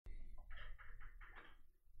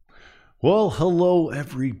Well, hello,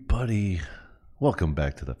 everybody. Welcome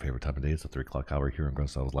back to the favorite time of day. It's the 3 o'clock hour here on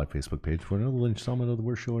Gruntstyle's live Facebook page for another installment of the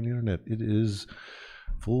worst show on the internet. It is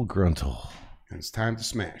Full Gruntle. And it's time to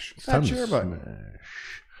smash. It's time to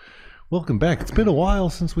smash. Welcome back. It's been a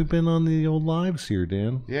while since we've been on the old lives here,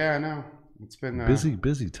 Dan. Yeah, I know. It's been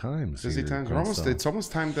busy times. Busy times. It's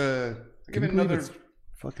almost time to give it another.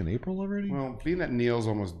 Fucking April already? Well, being that Neil's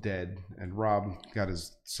almost dead and Rob got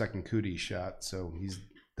his second cootie shot, so he's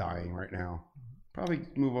dying right now. Probably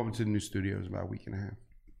move over to the new studios about a week and a half.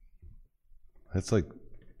 That's like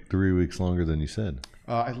 3 weeks longer than you said.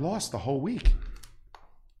 I lost the whole week.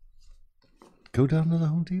 Go down to the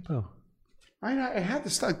Home Depot. I had to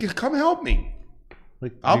stop. Come help me.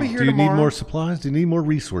 Like, I'll be here tomorrow. Do you need more supplies? Do you need more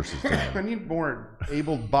resources? I need more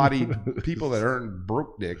able-bodied people that aren't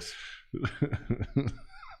broke dicks.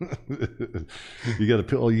 You got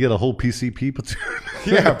a whole PCP platoon.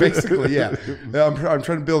 Yeah, basically, yeah. I'm trying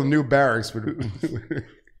to build a new barracks.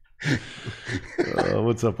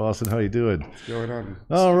 What's up, Austin? How you doing? What's going on?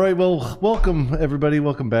 All right. Well, welcome everybody.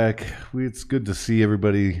 Welcome back. It's good to see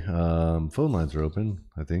everybody. Phone lines are open.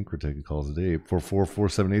 I think we're taking calls today.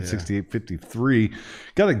 844-478-6853.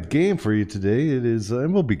 Got a game for you today. It is,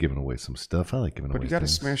 and we'll be giving away some stuff. I like giving away. But you got to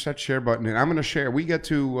smash that share button, and I'm going to share. We get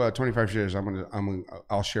to 25 shares.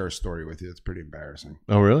 I'll share a story with you. It's pretty embarrassing.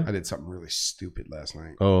 Oh, really? I did something really stupid last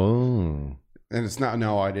night. Oh. And it's not.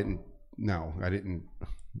 No, I didn't. No, I didn't.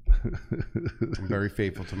 I'm very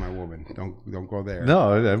faithful to my woman. Don't go there.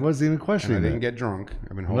 No, I wasn't even questioning. And I that. didn't get drunk.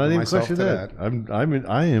 I've been holding myself to that.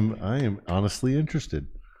 I am honestly interested.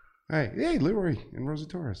 Hey, Leroy and Rosie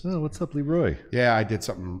Torres. Oh, what's up, Leroy? Yeah, I did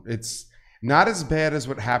something. It's not as bad as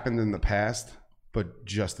what happened in the past, but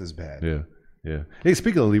just as bad. Yeah. Hey,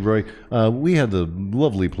 speaking of Leroy, we had the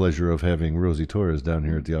lovely pleasure of having Rosie Torres down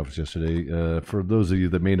here at the office yesterday. For those of you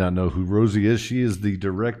that may not know who Rosie is, she is the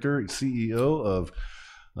director, CEO of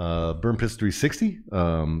Burn Pits 360,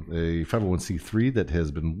 a 501c3 that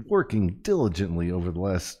has been working diligently over the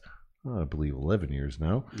last, I believe, 11 years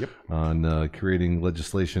now. Yep. On creating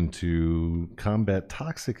legislation to combat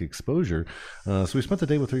toxic exposure. So we spent the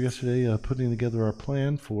day with her yesterday putting together our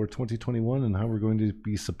plan for 2021 and how we're going to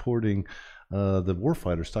be supporting the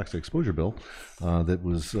Warfighters Toxic Exposure Bill that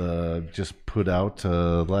was just put out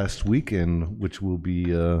last week, and which will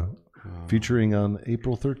be featuring on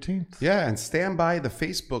April 13th. Yeah, and stand by the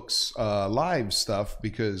Facebook's live stuff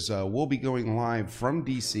because we'll be going live from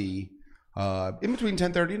DC in between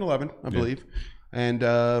 10:30 and 11, I believe, and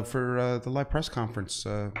for the live press conference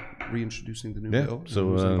reintroducing the new bill.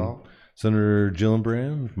 So Senator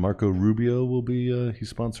Gillibrand, Marco Rubio will be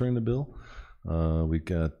he's sponsoring the bill. We've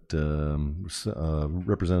got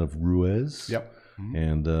Representative Ruiz. Yep.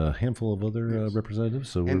 And a handful of other representatives,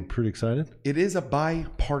 so we're pretty excited. It is a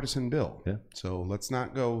bipartisan bill, yeah. So let's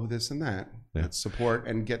not go this and that. Yeah. Let's support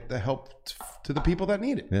and get the help to the people that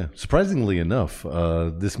need it. Yeah. Surprisingly enough,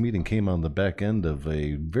 this meeting came on the back end of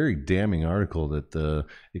a very damning article that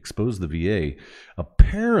exposed the VA.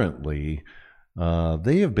 Apparently,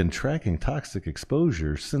 they have been tracking toxic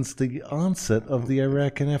exposure since the onset of the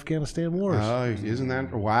Iraq and Afghanistan wars. Oh, isn't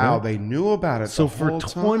that wow? Yeah. They knew about it. So for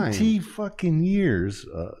 20 fucking years,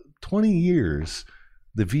 20 years,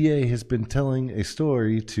 the VA has been telling a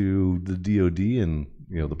story to the DoD and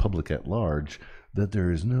the public at large that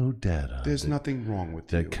there is no data. There's nothing wrong with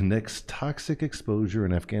that connects toxic exposure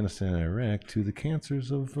in Afghanistan and Iraq to the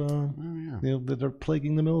cancers of that are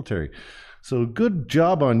plaguing the military. So good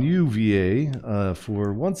job on you, VA,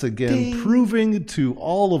 for once again proving to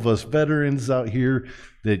all of us veterans out here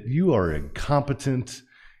that you are incompetent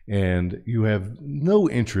and you have no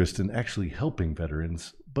interest in actually helping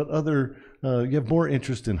veterans, but you have more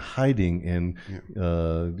interest in hiding and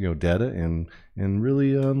data and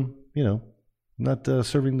really not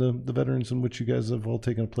serving the veterans in which you guys have all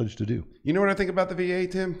taken a pledge to do. You know what I think about the VA,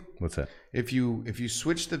 Tim? What's that? If you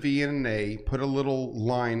switch the V and an A, put a little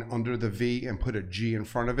line under the V and put a G in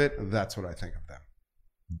front of it, that's what I think of them.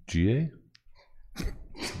 GA?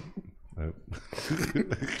 I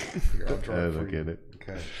don't get it.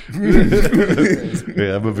 Okay.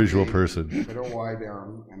 Yeah, I'm a visual person. Put a Y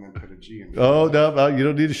down and then put a G in. Oh, no, you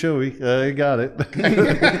don't need to show me. I got it.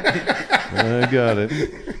 I got it.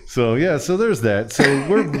 So there's that. So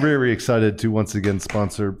we're very excited to once again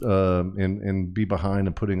sponsor and be behind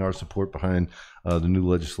and putting our support behind the new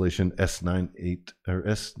legislation S98 or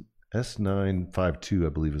S952, I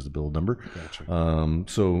believe is the bill number. Gotcha.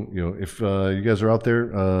 So if you guys are out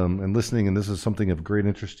there and listening, and this is something of great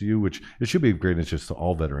interest to you, which it should be of great interest to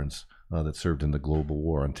all veterans that served in the global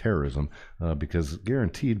war on terrorism, because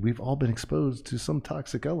guaranteed we've all been exposed to some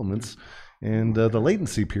toxic elements And the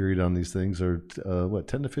latency period on these things are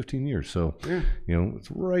 10 to 15 years. So, it's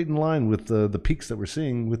right in line with the peaks that we're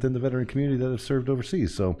seeing within the veteran community that have served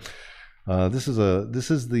overseas. So, this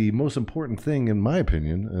is the most important thing, in my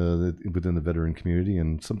opinion, within the veteran community,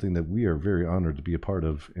 and something that we are very honored to be a part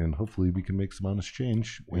of. And hopefully, we can make some honest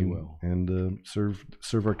change. And serve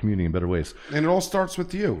our community in better ways. And it all starts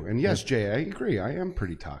with you. And yes, Jay, I agree. I am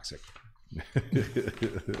pretty toxic.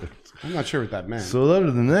 I'm not sure what that meant. So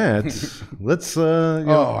other than that, let's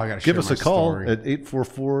give us a call at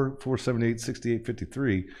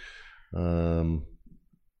 844-478-6853.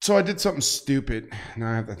 So I did something stupid.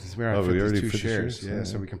 Now I have to. We already 2 shares. Yeah,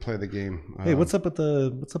 so we can play the game. Hey, what's up with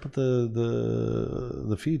the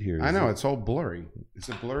feed here? I know it's all blurry. Is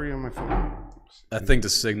it blurry on my phone? I think the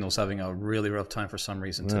signal's having a really rough time for some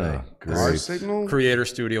reason today. Our signal? Creator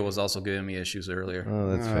Studio was also giving me issues earlier. Oh,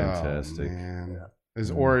 that's fantastic. Man.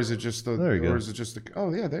 Or is it just the? There you go. Or is it just the?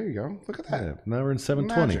 Oh yeah, there you go. Look at that. Yeah, now we're in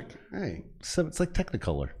 720. Magic. Hey, it's like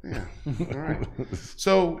Technicolor. Yeah. All right.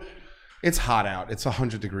 So it's hot out. It's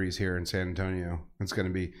 100 degrees here in San Antonio. It's going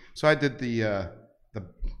to be. So I did the I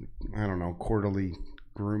don't know, quarterly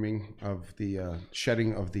grooming of the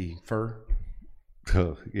shedding of the fur.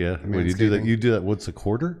 Oh, yeah. When you do that once a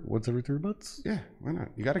quarter? Once every 3 months? Yeah, why not?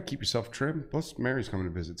 You got to keep yourself trim. Plus, Mary's coming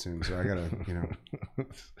to visit soon, so I got to,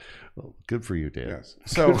 Well, good for you, Dan. Yes.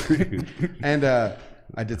 So, and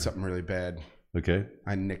I did something really bad. Okay.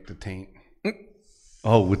 I nicked the taint.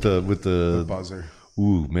 Oh, with the buzzer.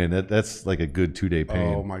 Ooh, man, that's like a good 2-day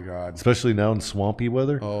pain. Oh my god! Especially now in swampy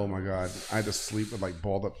weather. Oh my god! I had to sleep with like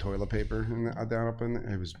balled up toilet paper down up in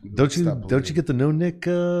there. It was. Don't you get the no nick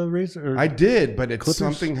razor? I did, but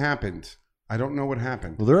something happened. I don't know what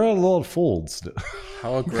happened. Well, there are a lot of folds.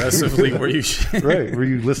 How aggressively were you? Right? Were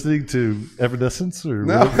you listening to Evanescence or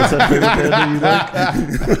what's that favorite band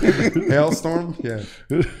that you like? Hailstorm. Yeah.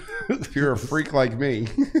 If you're a freak like me.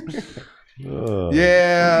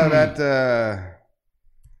 Yeah. That.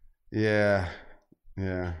 Yeah.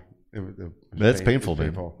 That's painful,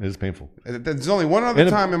 man. It is painful. There's only one other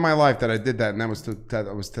time in my life that I did that, and that was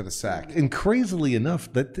to the sack. And crazily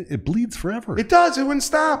enough, that it bleeds forever. It does. It wouldn't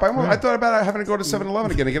stop. I thought about having to go to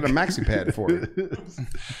 7-Eleven again and get a maxi pad for it.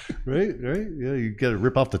 Right. Yeah, you got to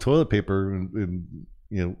rip off the toilet paper and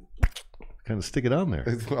kind of stick it on there.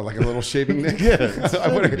 Like a little shaving nick? Yeah. So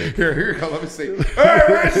here you go. Let me see.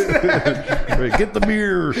 Right, get the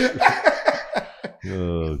mirror.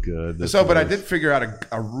 Oh god. But I did figure out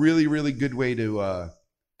a really, really good way to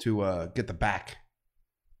get the back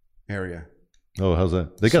area. Oh, how's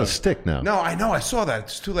that? They got a stick now. No, I know. I saw that.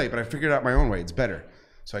 It's too late, but I figured out my own way. It's better.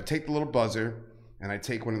 So I take the little buzzer and I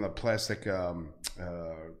take one of the plastic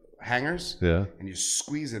hangers. Yeah. And you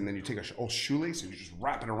squeeze it, and then you take a old shoelace and you just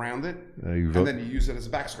wrap it around it, and then you use it as a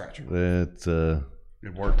back scratcher.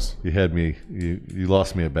 It works. You had me. You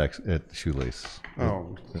lost me at shoelace.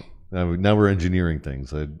 Oh. Now we're engineering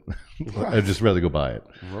things. I'd just rather go buy it.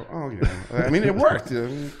 Oh yeah, I mean it worked.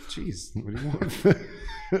 Jeez, what do you want?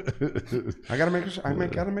 I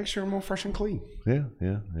gotta make sure I'm all fresh and clean. Yeah.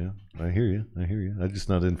 I hear you. I'm just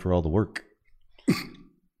not in for all the work.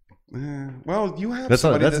 Well, you have that's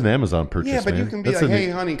an Amazon purchase. Yeah, but man. you can be that's hey,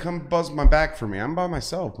 honey, come buzz my back for me. I'm by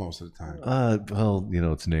myself most of the time. Well,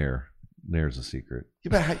 it's Nair. Nair's a secret.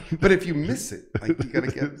 Yeah, but if you miss it, like you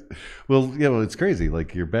gotta get. Well, it's crazy.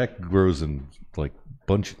 Like your back grows in like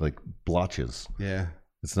blotches. Yeah,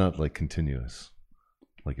 it's not like continuous,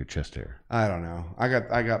 like your chest hair. I don't know.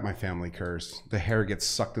 I got my family curse. The hair gets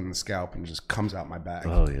sucked in the scalp and just comes out my back.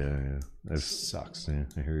 Oh yeah. That sucks. Yeah,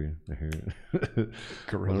 I hear you.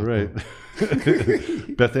 Gorilla. All right.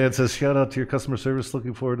 Beth Ann says, shout out to your customer service.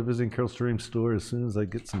 Looking forward to visiting Carol Stream's store as soon as I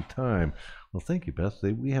get some time. Well, thank you, Beth.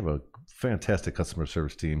 We have a fantastic customer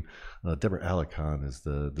service team. Deborah Alicon is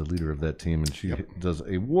the leader of that team, and she does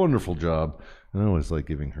a wonderful job. And I always like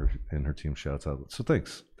giving her and her team shouts out. So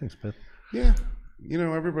thanks, Beth. Yeah,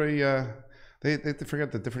 everybody they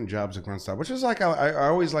forget the different jobs at Grunt Stop, which is like I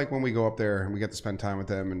always like when we go up there and we get to spend time with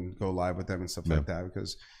them and go live with them and stuff like that,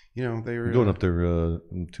 because they're going up there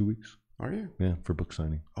in 2 weeks. Are you? Yeah, for book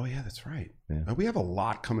signing. Oh yeah, that's right. Yeah, we have a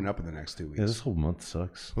lot coming up in the next 2 weeks. Yeah, this whole month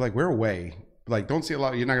sucks. We're away. Don't see a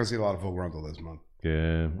lot. You're not gonna see a lot of Full Gruntle this month.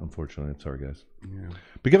 Yeah, unfortunately. Sorry, guys. Yeah.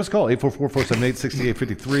 But give us a call,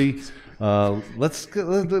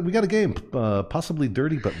 844-478-6853. We got a game, possibly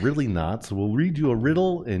dirty, but really not. So we'll read you a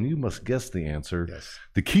riddle, and you must guess the answer. Yes.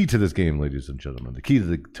 The key to this game, ladies and gentlemen, the key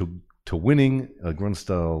to winning a Grunt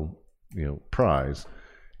Style prize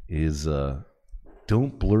is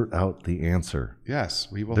don't blurt out the answer. Yes,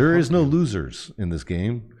 we will. There is no losers in this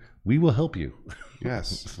game. We will help you.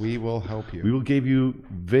 Yes, we will help you. We will give you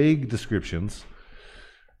vague descriptions.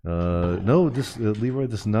 No, this Leroy.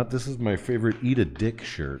 This is not. This is my favorite "Eat a Dick"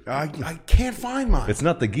 shirt. I can't find mine. It's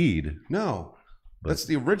not the Geed. No, that's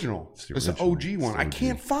the original. It's the original. OG one. I OG.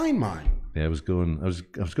 can't find mine. Yeah, I was going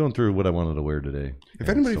through what I wanted to wear today. If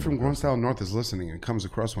anybody from Gruntstyle North is listening and comes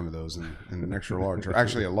across one of those in an extra large, or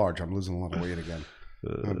actually a large, I'm losing a lot of weight again.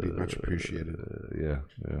 That'd be much appreciated. Yeah.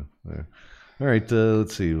 All right,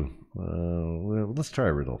 let's see. Well, let's try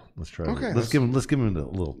a riddle. Let's try. Okay, Let's give him a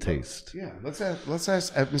little taste. Yeah, let's ask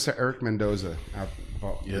Mr. Eric Mendoza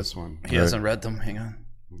about this one. He hasn't read them. Hang on.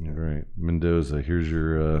 All right, Mendoza. Here's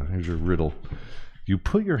your riddle. You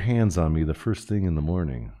put your hands on me the first thing in the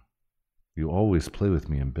morning. You always play with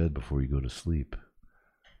me in bed before you go to sleep.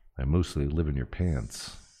 I mostly live in your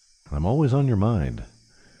pants. I'm always on your mind.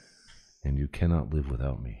 And you cannot live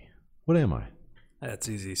without me. What am I? That's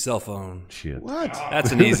easy. Cell phone. Shit. What?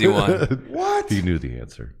 That's an easy one. What? He knew the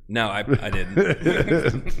answer. No, I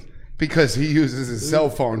didn't. Because he uses his cell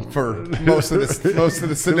phone for most of the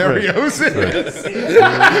scenarios.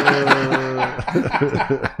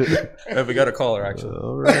 We got a caller, actually.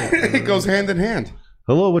 All right. It goes hand in hand.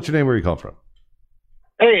 Hello, what's your name? Where you call from?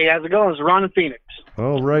 Hey, how's it going? It's Ron in Phoenix.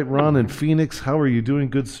 All right, Ron in Phoenix. How are you doing,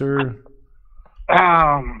 good sir?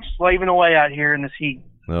 Slaving away out here in this heat.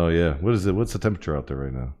 Oh yeah. What is it? What's the temperature out there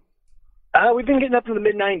right now? We've been getting up in the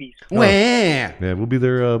mid-90s. Where? Yeah, we'll be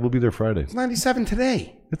there. We'll be there Friday. It's 97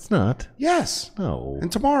 today. It's not. Yes. No.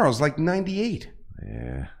 And tomorrow's like 98.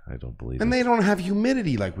 Yeah, I don't believe And it. they don't have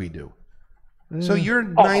humidity like we do. So your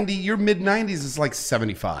mid-90s is like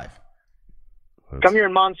 75. Come here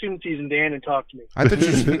in monsoon season, Dan, and talk to me. I thought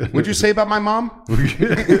what'd you say about my mom? She's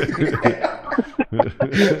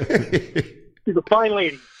a fine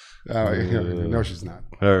lady. No, she's not.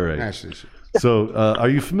 All right. Actually, So, are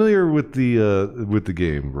you familiar with the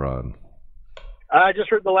game, Ron? I just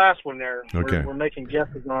heard the last one there. Okay. We're making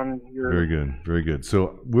guesses on your... Very good. Very good.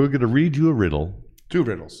 So we're going to read you a riddle. 2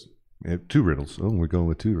 riddles. 2 riddles. Oh, we're going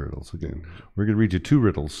with 2 riddles again. We're going to read you 2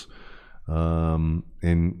 riddles, and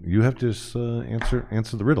you have to just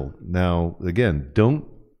answer the riddle. Now, again, don't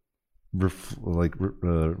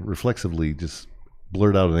reflexively just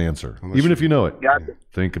blurt out an answer, even if you know it. Gotcha.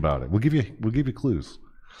 Think about it. We'll give you clues.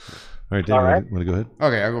 All right, Dan, All right. want to go ahead?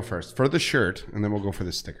 Okay, I'll go first. For the shirt, and then we'll go for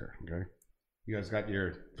the sticker. Okay? You guys got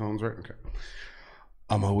your phones right? Okay.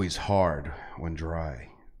 I'm always hard when dry,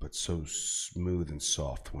 but so smooth and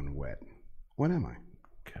soft when wet. What am I?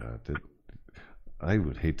 God, I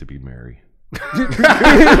would hate to be Mary.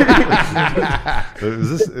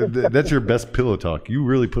 That's your best pillow talk. You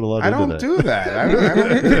really put a lot into that. I don't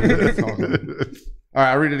do that. All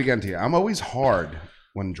right, I'll read it again to you. I'm always hard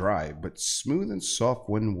when dry, but smooth and soft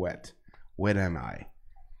when wet. What am I?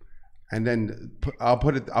 And then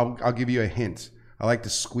I'll give you a hint. I like to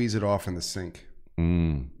squeeze it off in the sink.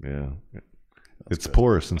 Yeah. It's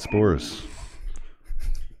porous and sporous.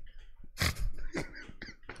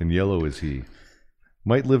 And yellow is he.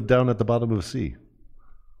 Might live down at the bottom of the sea.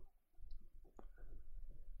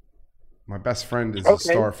 My best friend is a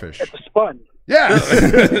starfish. It's a sponge.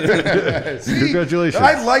 Yes. See, Congratulations.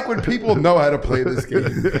 I like when people know how to play this game.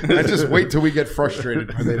 I just wait till we get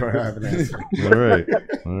frustrated when they don't have an answer.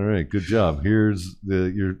 All right. Good job. Here's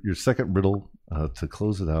your second riddle to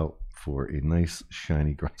close it out for a nice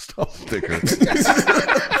shiny Gruntstall sticker.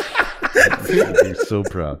 You're so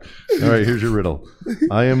proud. All right, here's your riddle.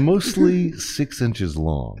 I am mostly 6 inches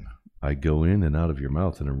long. I go in and out of your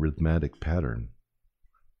mouth in a rhythmic pattern,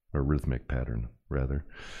 rather.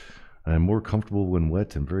 I am more comfortable when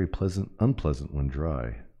wet and very unpleasant when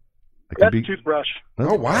dry. That's a toothbrush.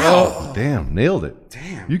 Oh, wow. Oh, damn, nailed it.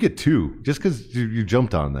 Damn. You get 2 just because you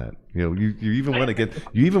jumped on that. You even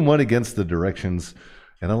went against the directions.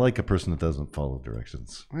 And I like a person that doesn't follow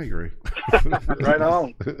directions. I agree. Right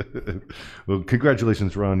on. Well,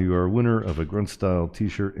 congratulations, Ron. You are a winner of a Gruntstyle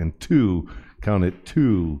T-shirt and 2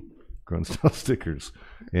 Gruntstyle stickers.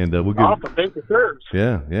 And we'll get Awesome. Thank you, sir.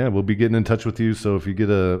 Yeah. We'll be getting in touch with you. So if you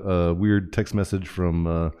get a weird text message from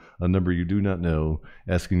a number you do not know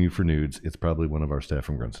asking you for nudes, it's probably one of our staff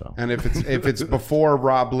from Gruntstyle. And if it's before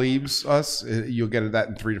Rob leaves us, you'll get that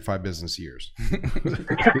in 3 to 5 business years.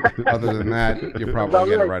 Other than that, you'll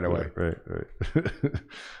probably get it right away. Right.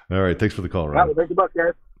 All right. Thanks for the call, Wow, Ron. thank you,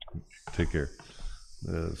 guys. Take care.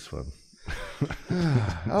 That was fun.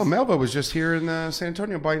 Oh, Melva was just here in San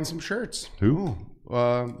Antonio buying some shirts. Who?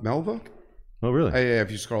 Melva? Oh, really? Hey,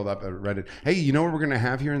 if you scrolled up, I read it. Hey, you know what we're going to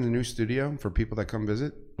have here in the new studio for people that come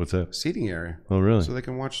visit? What's that? Seating area. Oh, really? So they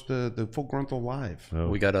can watch the full Gruntle live. Oh.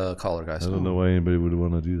 We got a caller, guys. I don't know why anybody would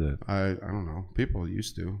want to do that. I don't know. People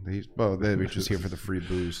used to. They were just here for the free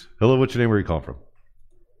booze. Hello, what's your name? Where are you calling from?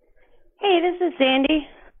 Hey, this is Sandy.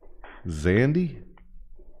 Zandy?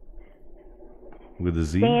 With a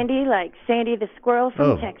Z? Sandy, like Sandy the squirrel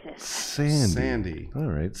from Texas. Sandy. All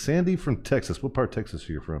right. Sandy from Texas. What part of Texas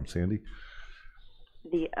are you from, Sandy?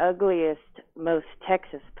 The ugliest, most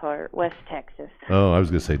Texas part, West Texas. Oh, I was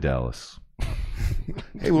going to say Dallas.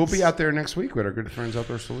 Hey, we'll be out there next week with our good friends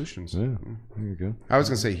Outdoor Solutions. Yeah, there you go. I was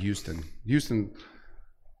going to say Houston.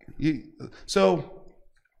 So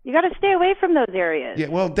you got to stay away from those areas. yeah,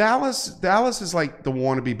 well, Dallas is like the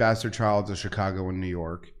wannabe bastard child of Chicago and New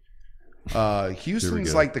York.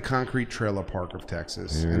 Houston's like the concrete trailer park of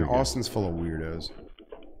Texas, and Austin's full of weirdos.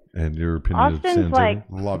 And your opinion of San Austin's like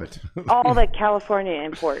Antonio? Love it. all the California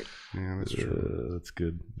imports. Yeah, that's true. That's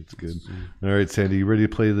good. That's good. All right, Sandy, you ready to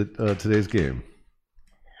play today's game?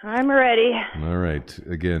 I'm ready. All right.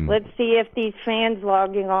 Again. Let's see if these fans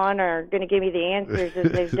logging on are going to give me the answers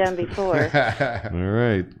as they've done before. All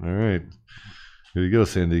right. All right. Here you go,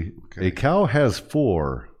 Sandy. Okay. A cow has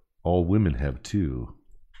 4. All women have 2.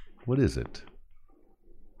 What is it?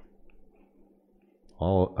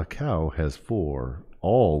 A cow has 4.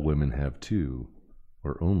 All women have 2,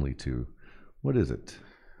 or only 2. What is it?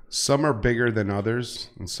 Some are bigger than others,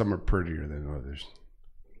 and some are prettier than others.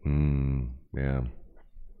 Yeah.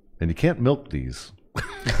 And you can't milk these.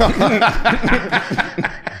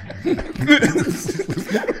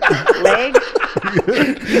 Legs?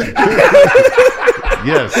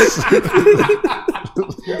 Yes.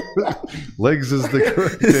 Legs is the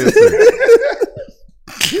correct answer.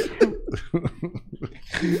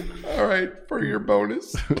 All right, for your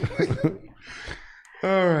bonus.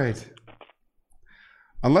 All right.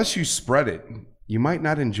 Unless you spread it, you might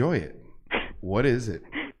not enjoy it. What is it?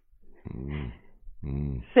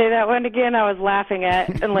 Say that one again. I was laughing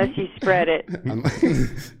at unless you spread it.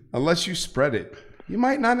 Unless you spread it, you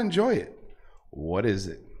might not enjoy it. What is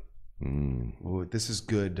it? Oh, this is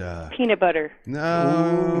good. Peanut butter.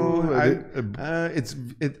 No,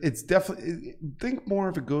 it's definitely. Think more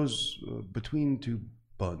if it goes between 2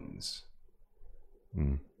 buns,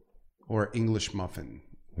 or English muffin.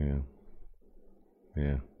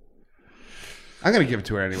 Yeah. I'm gonna give it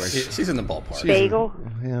to her anyway. She's in the ballpark. Bagel.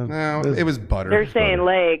 Yeah. No, it was butter. They're saying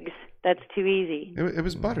legs. That's too easy. It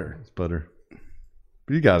was butter. It's butter.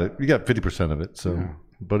 But you got it. You got 50% of it. So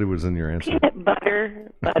butter was in your answer. Peanut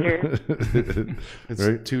butter. It's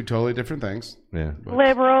right? 2 totally different things. Yeah.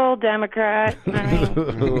 Liberal, Democrat. We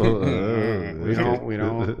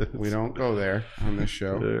don't go there on this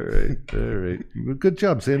show. All right. Well, good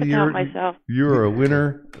job, Sandy. You're a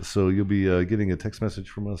winner. So you'll be getting a text message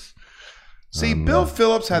from us. See, Bill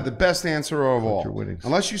Phillips had the best answer of all.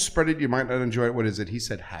 Unless you spread it, you might not enjoy it. What is it? He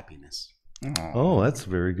said happiness. Oh, that's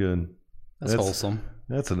very good. That's wholesome.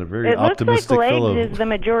 That's a very optimistic like fellow. Legs is the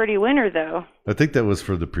majority winner, though. I think that was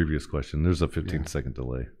for the previous question. There's a 15-second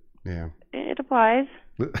delay. Yeah. It applies.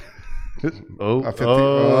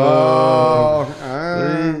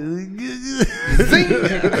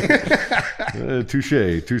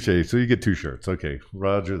 Touche. So you get 2 shirts. Okay,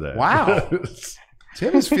 roger that. Wow.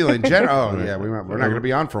 Tim is feeling generous. Oh, yeah, we're not going to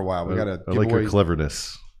be on for a while. We got to. I like your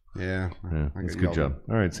cleverness. Yeah. That's a good job.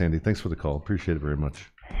 All right, Sandy. Thanks for the call. Appreciate it very much.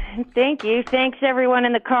 Thank you. Thanks, everyone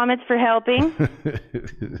in the comments for helping.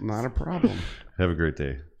 Not a problem. Have a great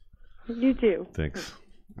day. You too. Thanks.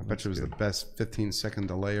 I bet it was the best 15-second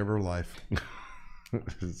delay of her life.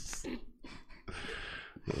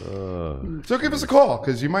 So give us a call,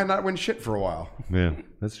 because you might not win shit for a while. Yeah,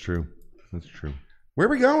 that's true. That's true. Where are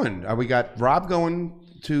we going? We got Rob going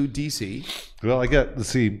to DC. Well, let's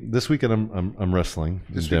see. This weekend I'm wrestling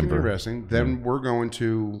This in weekend Denver. you're wrestling. Then we're going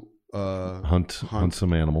to hunt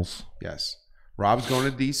some animals. Yes. Rob's going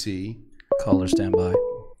to DC. Caller standby.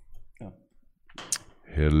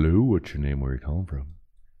 Hello, what's your name? Where are you calling from?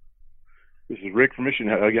 This is Rick from Michigan.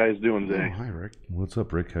 How are you guys doing today? Oh, hi, Rick. What's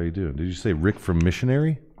up, Rick? How you doing? Did you say Rick from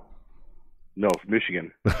Missionary? No, from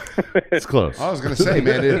Michigan. It's close. I was going to say,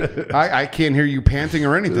 man, I can't hear you panting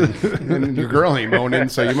or anything. And your girl ain't moaning,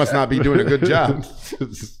 so you must not be doing a good job.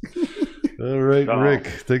 All right, Rick.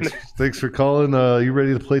 Thanks for calling. You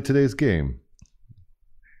ready to play today's game?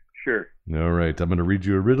 Sure. All right. I'm going to read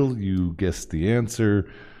you a riddle. You guess the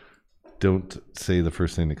answer. Don't say the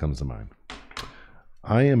first thing that comes to mind.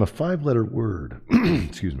 I am a 5-letter word.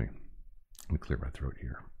 Excuse me. Let me clear my throat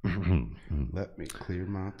here. Let me clear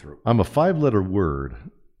my throat. I'm a 5-letter word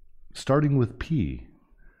starting with P.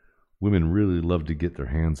 Women really love to get their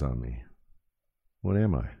hands on me. What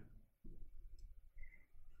am I?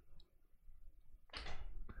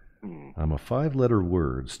 I'm a 5-letter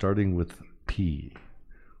word starting with P.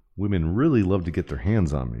 Women really love to get their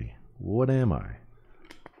hands on me. What am I?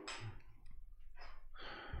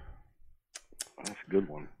 That's a good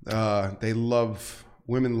one.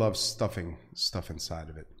 Women love stuff inside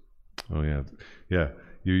of it. Oh yeah, yeah.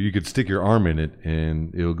 You could stick your arm in it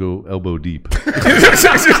and it'll go elbow deep.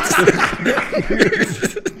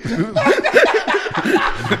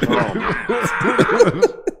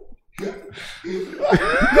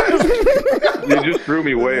 You just threw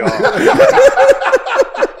me way off.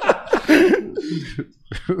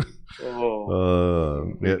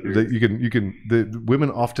 Yeah, you can. The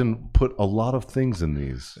women often put a lot of things in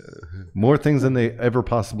these, more things than they ever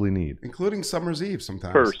possibly need, including Summer's Eve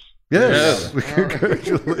sometimes. Purse. Yes,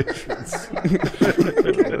 congratulations.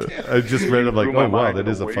 I just read it like, oh wow, that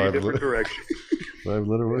is a different direction.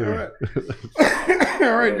 5-letter word.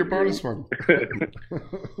 All right, your bonus one.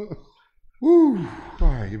 Woo! All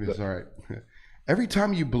right, give me this. All right. Every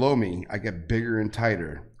time you blow me, I get bigger and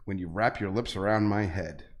tighter. When you wrap your lips around my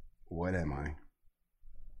head, what am I?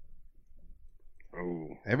 Oh.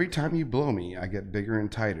 Every time you blow me, I get bigger and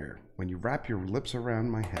tighter. When you wrap your lips around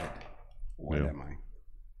my head, what am I?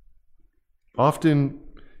 Often,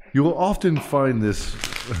 you will often find this.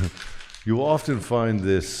 You will often find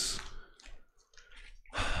this.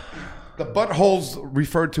 The butthole's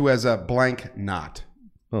referred to as a blank knot.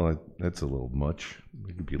 Oh, that's a little much.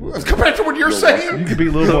 You could be a little. Let's go back to what you're saying. You could be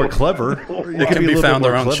a little more clever. It can be found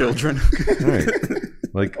around children. Right.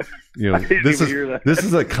 Like, you know, this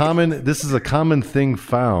is a common thing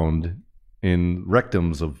found in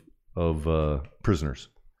rectums of prisoners.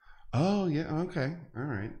 Oh yeah. Okay. All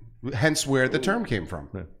right. Hence where the term came from.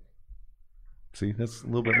 Yeah. See, that's a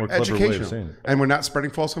little bit more clever way of saying it. And we're not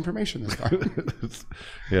spreading false information this time.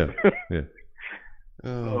 Yeah. Yeah.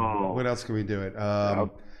 What else can we do it?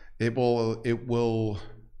 It will.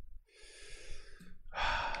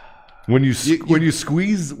 When you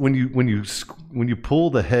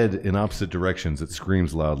pull the head in opposite directions, it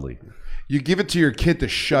screams loudly. You give it to your kid to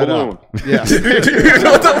shut up. Yeah.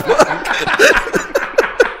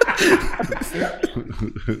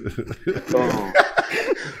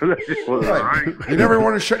 You never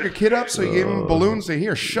want to shut your kid up, so you gave him balloons. Say,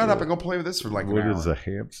 here, shut up and go play with this for like an hour. What is a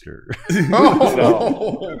hamster?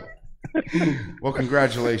 Oh. Well,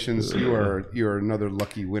 congratulations. You are another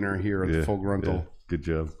lucky winner here at Full Gruntle. Yeah. Good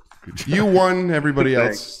job. You won. Everybody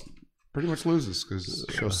else pretty much loses because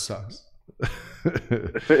the show sucks. All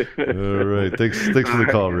right. Thanks for the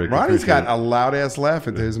call, Rick. Ronnie's got a loud ass laugh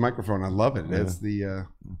into his microphone. I love it. That's the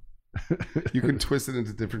you can twist it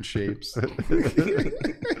into different shapes.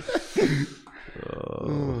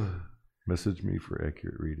 Message me for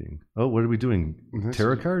accurate reading. Oh, what are we doing?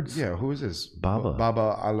 Tarot cards? Yeah, who is this? Baba.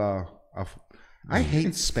 Baba Allah. I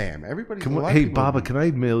hate spam. Everybody. Hey, Baba, can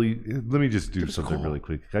I mail you? Let me just do something really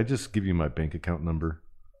quick. Can I just give you my bank account number?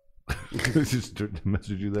 Just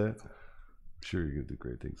message you that. I'm sure you're gonna do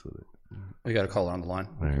great things with it. We got a caller on the line.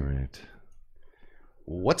 All right.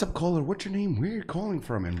 What's up, caller? What's your name? Where are you calling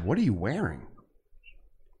from? And what are you wearing?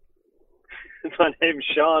 My name's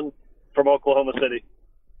Sean from Oklahoma City.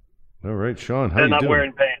 All right, Sean. How you doing? And I'm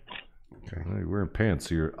wearing pants. Okay. All right, you're wearing pants,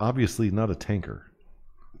 so you're obviously not a tanker.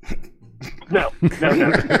 No.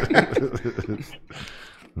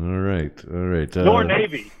 All right. Nor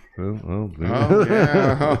Navy. Well,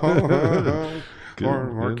 yeah.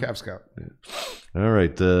 Or Cap Scout. Yeah. All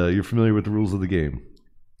right. You're familiar with the rules of the game?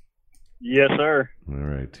 Yes, sir. All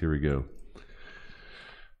right. Here we go.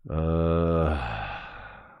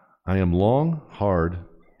 I am long, hard,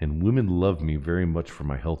 and women love me very much for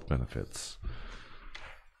my health benefits.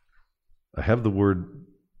 I have the word.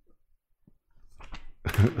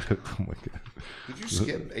 Oh my God! Did you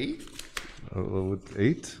skip 8?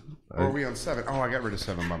 8? Or are we on 7? Oh, I got rid of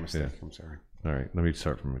 7 by mistake. Yeah. I'm sorry. All right, let me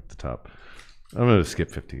start from at the top. I'm going to skip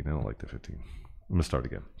 15. I don't like the 15. I'm going to start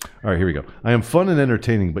again. All right, here we go. I am fun and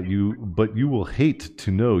entertaining, but you will hate to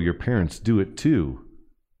know your parents do it too.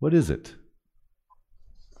 What is it?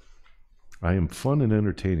 I am fun and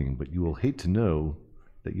entertaining, but you will hate to know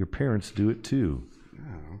that your parents do it too.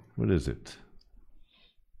 Oh. What is it?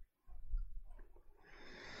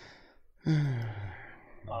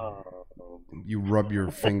 You rub your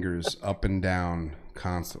fingers up and down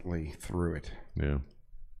constantly through it. Yeah.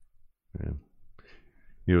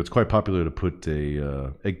 You know, it's quite popular to put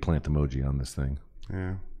a eggplant emoji on this thing.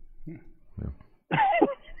 Yeah.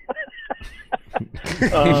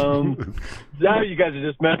 Now you guys are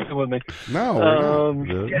just messing with me. No.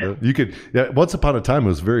 You could. Yeah. Once upon a time, it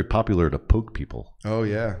was very popular to poke people. Oh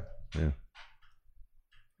yeah. Yeah.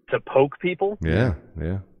 To poke people? Yeah.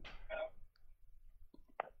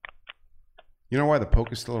 You know why the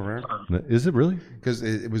poke is still around? Is it really? Because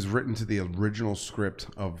it was written to the original script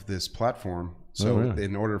of this platform. So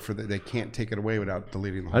in order for they can't take it away without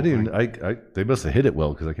deleting the whole thing. They must have hit it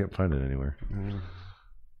well because I can't find it anywhere.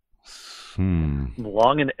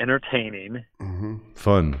 long and entertaining.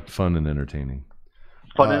 Fun and entertaining.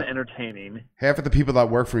 Fun and entertaining. Half of the people that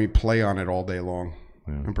work for me play on it all day long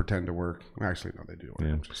and pretend to work. Actually, no, they do. Yeah.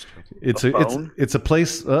 I'm just joking. It's a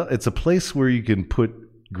place. It's a place where you can put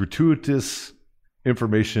gratuitous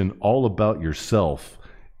information all about yourself,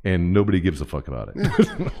 and nobody gives a fuck about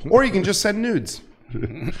it. Or you can just send nudes.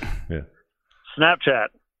 Yeah. Snapchat.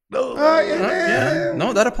 Yeah.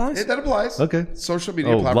 No, that applies. That applies. Okay. Social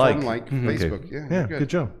media platform like Facebook. Okay. Yeah. Good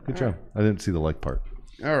job. Good job. I didn't see the like part.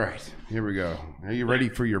 All right. Here we go. Are you ready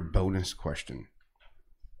for your bonus question?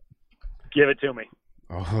 Give it to me.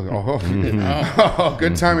 Oh,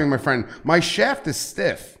 good timing, my friend. My shaft is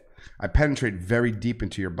stiff. I penetrate very deep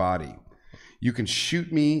into your body. You can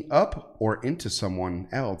shoot me up or into someone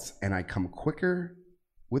else, and I come quicker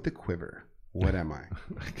with a quiver. What am I?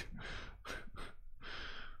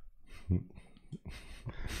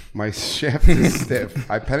 My shaft is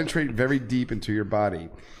stiff. I penetrate very deep into your body.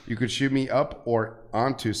 You could shoot me up or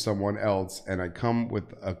onto someone else, and I come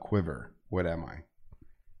with a quiver. What am I?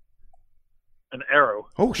 An arrow.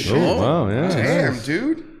 Oh, shit. Oh, wow, yeah. Damn,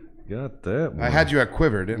 dude. Got that one. I had you at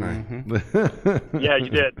quiver, didn't I? Yeah, you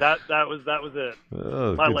did. That was it.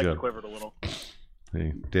 Oh, My good leg job. quivered a little.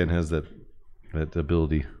 Hey, Dan has that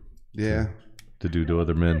ability Yeah. to do to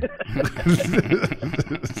other men.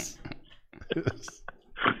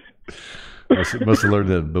 must have learned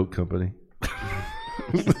that in boat company.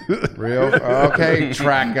 Real? Okay,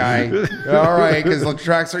 track guy. All right, because the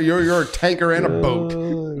tracks are you're a tanker and a boat.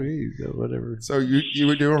 There you go, whatever. So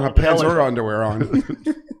you don't have pants or underwear on.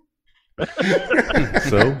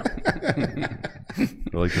 So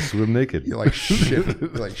I like to swim naked. You're like shit. You're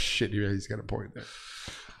like shit. He's got a point there.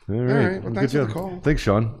 All right, right. well, Well, thanks good for the job. call. Thanks,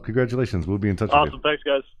 Sean. Congratulations. We'll be in touch with Awesome. you. Thanks,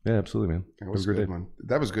 guys. Yeah, absolutely, man. That was Have a a good great one.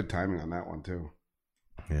 That was good timing on that one too.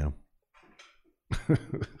 day. Yeah.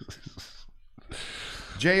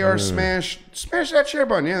 JR smash that share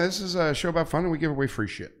button. Yeah, this is a show about fun and we give away free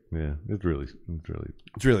shit. Yeah, it's really.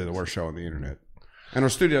 It's really the worst show on the internet. And our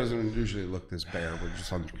studio doesn't usually look this bare. We're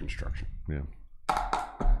just under construction. Yeah.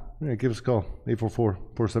 All right, give us a call.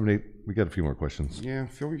 844-478. We got a few more questions. Yeah, a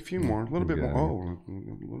few more. A little bit got more. Oh, a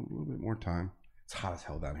little bit more time. It's hot as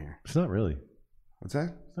hell down here. It's not really. What's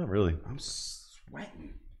that? It's not really. I'm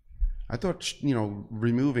sweating. I thought,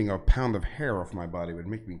 removing a pound of hair off my body would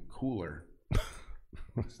make me cooler.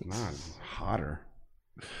 It's not. It's hotter.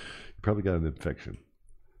 You probably got an infection.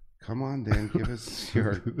 Come on, Dan. Give us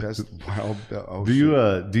your best wild. Oh, Do you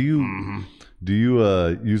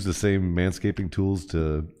use the same manscaping tools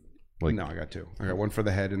to like? No, I got two. I got one for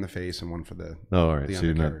the head and the face, and one for the. Oh, all right. the So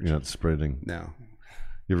you're undercarriage. not spreading. No.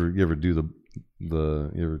 You ever do you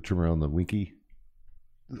ever trim around the winky?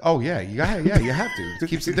 Oh yeah, you have to. It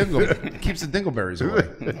keeps the dingleberries away.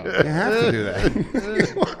 You have to do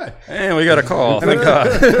that. And we got a call. Thank God.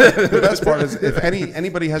 The best part is if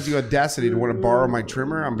anybody has the audacity to want to borrow my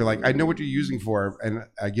trimmer, I'm be like, I know what you're using for, and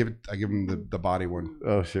I give them the body one.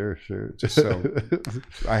 Oh, sure. Just so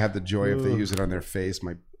I have the joy if they use it on their face,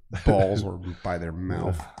 my balls or by their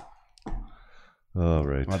mouth. All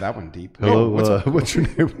right. Oh, that one deep. Hello. What's up? What's your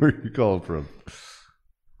name? Where are you calling from?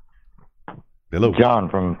 Hello. John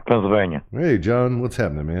from Pennsylvania. Hey, John. What's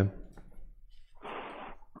happening, man?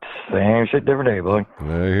 Same shit, different day, boy. I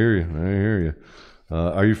hear you.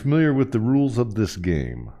 Are you familiar with the rules of this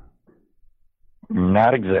game?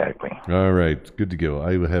 Not exactly. All right. Good to go.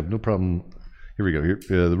 I have no problem. Here we go.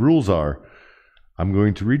 The rules are, I'm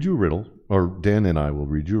going to read you a riddle, or Dan and I will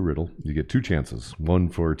read you a riddle. You get two chances. One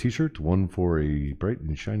for a t-shirt, one for a bright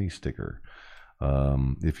and shiny sticker.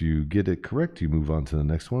 If you get it correct, you move on to the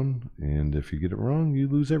next one. And if you get it wrong, you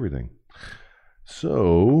lose everything.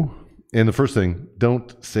 So, and the first thing,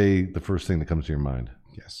 don't say the first thing that comes to your mind.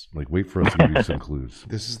 Yes. Like, wait for us to give you some clues.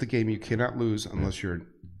 This is the game you cannot lose unless you're a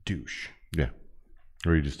douche. Yeah.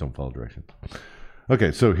 Or you just don't follow directions.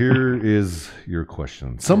 Okay, so here is your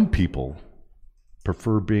question. Some people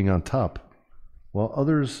prefer being on top, while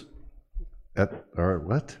others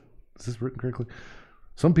what? Is this written correctly?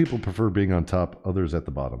 Some people prefer being on top, others at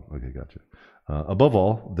the bottom. Okay, gotcha. Above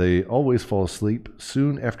all, they always fall asleep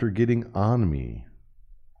soon after getting on me.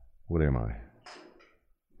 What am I?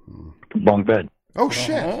 Bunk bed. Oh,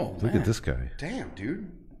 shit. Look at this guy. Damn,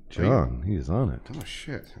 dude. John, he is on it. Oh,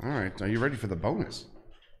 shit. All right. Are you ready for the bonus?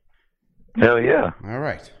 Hell yeah. All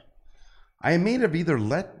right. I am made of either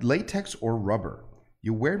latex or rubber.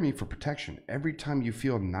 You wear me for protection every time you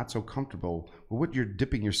feel not so comfortable with what you're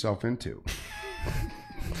dipping yourself into.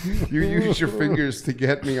 You use your fingers to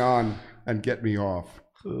get me on and get me off.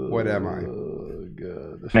 What am I? Oh,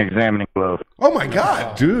 God. An examining glove. Oh, my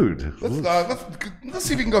God. Dude. Let's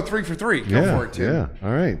see if we can go 3 for 3. Go for it, Tim. Yeah.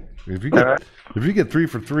 All right. If you get 3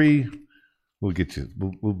 for 3, we'll get you.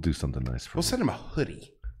 We'll do something nice for We'll you. send him a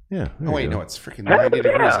hoodie. Yeah. Oh wait, no, it's freaking 90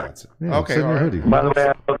 degrees outside. Yeah, Okay, send all me a right. hoodie. By the way, I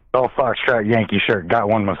have a Foxtrot Yankee shirt. Got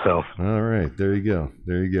one myself. All right, there you go.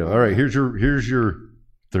 There you go. All right, here's your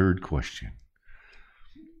third question.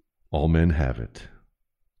 All men have it.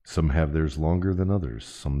 Some have theirs longer than others,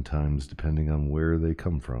 sometimes depending on where they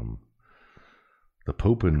come from. The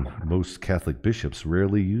Pope and most Catholic bishops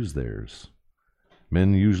rarely use theirs.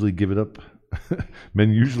 Men usually give it up.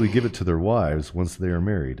 Men usually give it to their wives once they are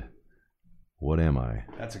married. What am I?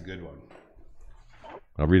 That's a good one.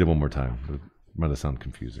 I'll read it one more time. It might sound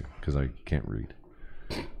confusing because I can't read.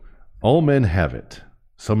 All men have it.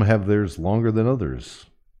 Some have theirs longer than others,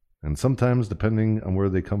 and sometimes depending on where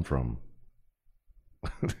they come from.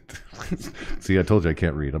 See, I told you I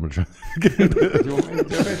can't read. I'm going to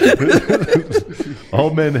try. All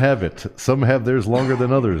men have it. Some have theirs longer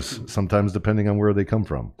than others, sometimes depending on where they come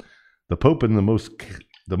from. The Pope and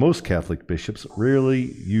the most Catholic bishops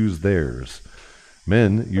rarely use theirs.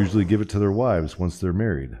 Men usually give it to their wives once they're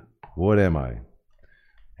married. What am I?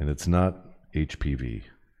 And it's not HPV.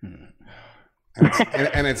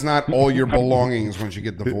 And it's not all your belongings once you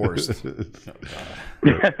get divorced.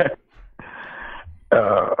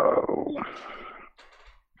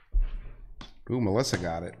 Ooh, Melissa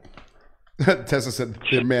got it. Tessa said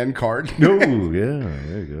the man card. No, yeah,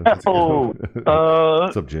 there you go.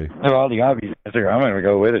 What's up, Jay? Well, the obvious answer I'm going to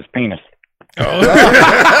go with is penis. That's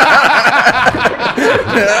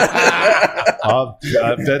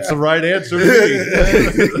the right answer to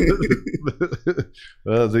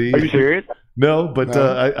me. Are you serious? No, but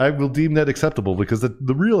I will deem that acceptable because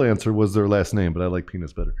the real answer was their last name, but I like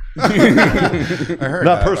penis better. I heard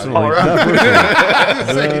Not that, personally. by the way. Not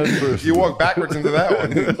personally. Not personally. You walk backwards into that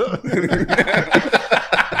one.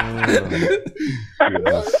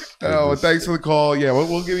 Well, thanks for the call. Yeah,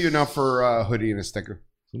 we'll give you enough for a hoodie and a sticker.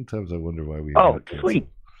 Sometimes I wonder why we. Oh, sweet.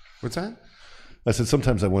 What's that? I said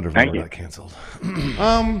sometimes I wonder if we got canceled.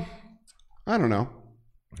 I don't know.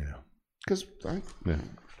 Yeah. Because yeah.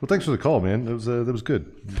 Well, thanks for the call, man. That was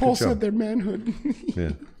good. Paul Good job. said their manhood.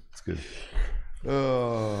 Yeah, it's good.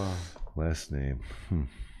 Last name.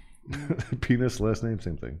 Penis, last name,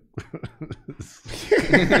 same thing.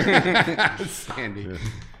 Sandy. Yeah.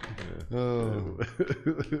 Oh.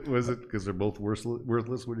 Was it because they're both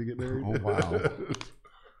worthless when you get married? Oh,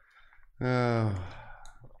 wow.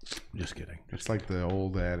 Just kidding. It's like the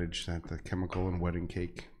old adage that the chemical in wedding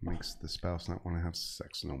cake makes the spouse not want to have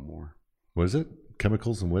sex no more. What is it?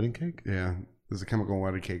 Chemicals in wedding cake? Yeah. There's a chemical in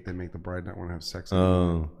wedding cake that make the bride not want to have sex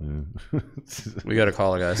anymore. Yeah. We got a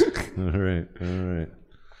caller, guys. All right.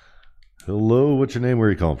 Hello, what's your name? Where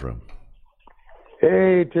are you calling from?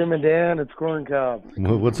 Hey, Tim and Dan, it's Corn Cob.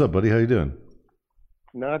 What's up, buddy? How you doing?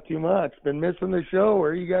 Not too much. Been missing the show.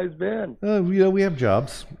 Where you guys been? We have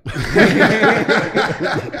jobs. This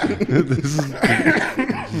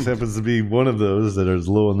happens to be one of those that is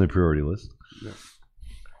low on the priority list.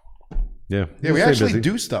 Yeah, we actually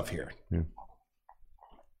do stuff here. Yeah.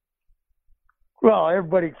 Well,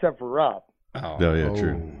 everybody except for Rob. Oh yeah,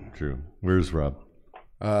 true. Where's Rob?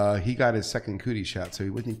 He got his second cootie shot, so he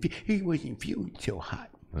wasn't feeling so hot.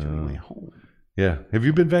 So he went home. Yeah. Have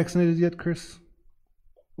you been vaccinated yet, Chris?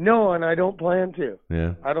 No, and I don't plan to.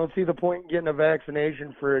 Yeah. I don't see the point in getting a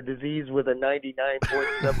vaccination for a disease with a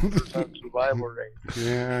 99.7% survival rate.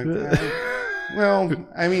 Yeah. Well,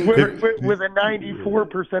 I mean, with a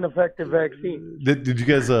 94% effective vaccine. Did you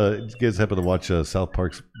guys happen to watch South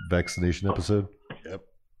Park's vaccination episode? Yep.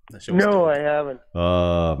 No, I haven't.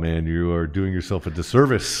 Man, you are doing yourself a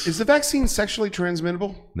disservice. Is the vaccine sexually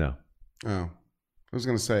transmittable? No. Oh, I was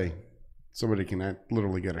going to say somebody can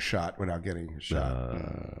literally get a shot without getting a shot.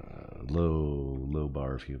 Low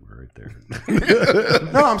bar of humor right there.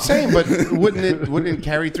 No, I'm saying, but wouldn't it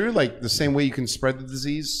carry through like the same way you can spread the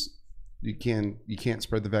disease? You can't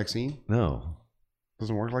spread the vaccine? No.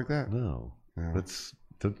 Doesn't work like that? No.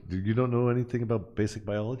 You don't know anything about basic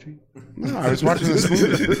biology? No, I was watching this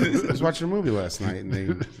movie. I was watching a movie last night, and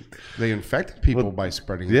they infected people by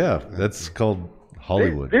spreading it. Yeah, that's called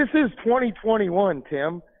Hollywood. This is 2021,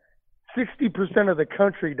 Tim. 60% of the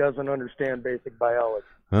country doesn't understand basic biology.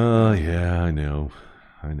 Yeah, I know.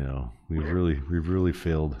 We've really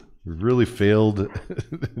failed. We've really failed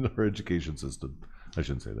in our education system. I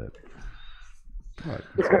shouldn't say that. What?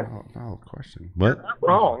 That's a valid question. What? You're not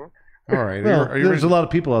wrong. All right. Well, there's a lot of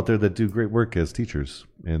people out there that do great work as teachers,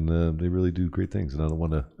 and they really do great things. And I don't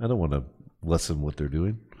want to lessen what they're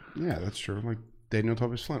doing. Yeah, that's true. Like Daniel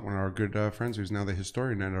Tobias Flint, one of our good friends, who's now the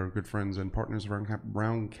historian, and our good friends and partners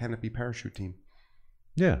around Canopy Parachute Team.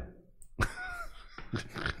 Yeah.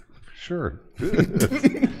 Sure.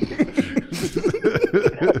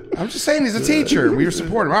 I'm just saying he's a teacher. We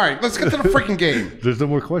support him. All right, let's get to the freaking game. There's no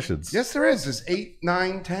more questions. Yes, there is. There's 8,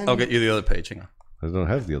 9, 10. I'll get you the other page. Hang on. I don't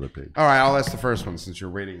have the other page. All right, I'll ask the first one since you're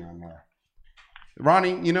waiting on that.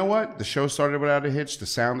 Ronnie, you know what? The show started without a hitch. The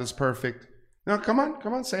sound is perfect. No, come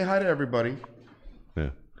on. Say hi to everybody. Yeah.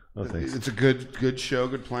 Oh, thanks. It's a good show,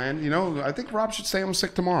 good plan. You know, I think Rob should stay home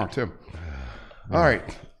sick tomorrow, too. All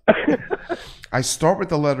right. I start with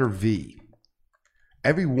the letter V.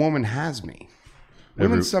 Every woman has me.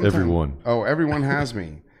 Everyone. Oh, everyone has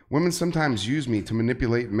me. Women sometimes use me to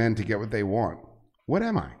manipulate men to get what they want. What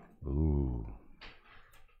am I? Ooh.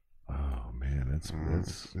 Oh, man.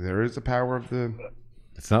 That's there is the power of the...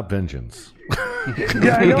 It's not vengeance.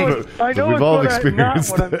 Yeah, I know. I know. We've all it's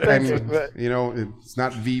experienced not what I'm thinking, And, but you know, it's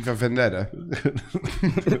not Viva Vendetta.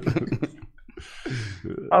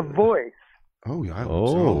 a voice. Oh, yeah.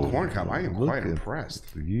 Corn Cob, I am look quite at impressed.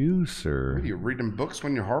 You, sir. What, are you reading books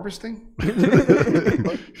when you're harvesting? No,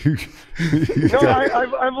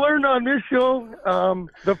 I've learned on this show,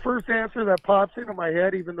 the first answer that pops into my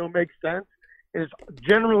head, even though it makes sense, is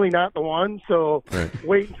generally not the one. So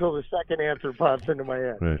wait until the second answer pops into my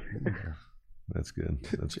head. Right. That's good.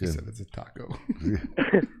 That's She good. said it's a taco.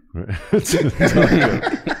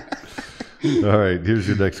 All right, here's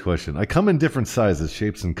your next question. I come in different sizes,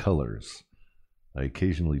 shapes, and colors. I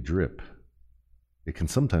occasionally drip. It can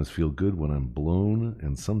sometimes feel good when I'm blown,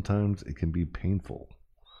 and sometimes it can be painful.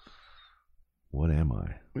 What am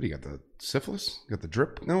I? What do you got? The syphilis? You got the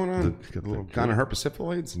drip going on? Got A little the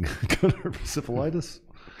gonorrhoesyphilides? Gonorrhoesyphilitis?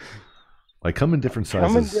 I come in different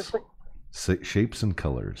sizes, shapes, and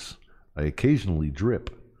colors. I occasionally drip.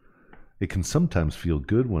 It can sometimes feel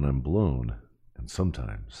good when I'm blown, and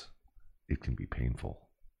sometimes it can be painful.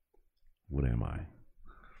 What am I?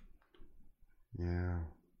 Yeah.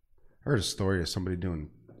 I heard a story of somebody doing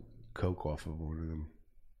coke off of one of them.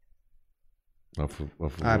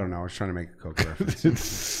 I don't know. I was trying to make a coke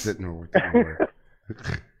reference. Didn't work.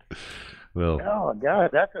 Well. Oh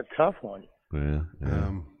God, that's a tough one. Yeah.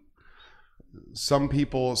 Some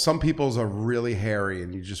people's are really hairy,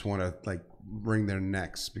 and you just want to like wring their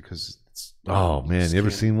necks because it's. Oh man, you ever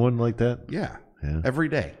seen one like that? Yeah. Every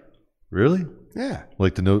day. Really? Yeah.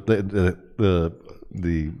 Like the note the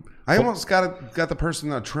I almost got the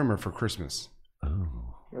person a trimmer for Christmas.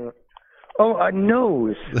 Oh, a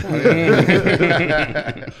nose.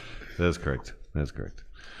 That's correct. That's correct.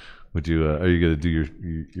 Would you? Are you going to do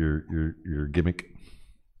your gimmick?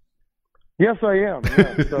 Yes, I am.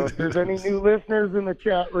 Yeah. So if there's any new listeners in the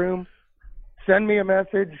chat room, send me a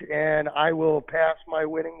message, and I will pass my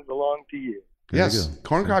winnings along to you. Yes,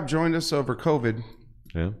 Corn Cob joined us over COVID.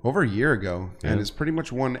 Yeah. Over a year ago, and has pretty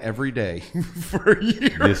much won every day for a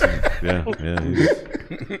year. He's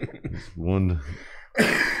won.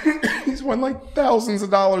 He's won like thousands of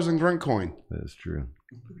dollars in grunt coin. That's true.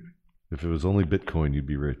 If it was only Bitcoin, you'd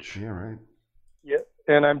be rich. Yeah, right. Yep.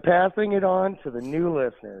 And I'm passing it on to the new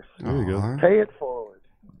listeners. There you go. Pay it forward.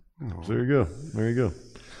 So there you go. There you go.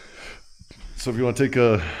 So if you want to take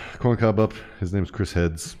Corn Cob up, his name's Chris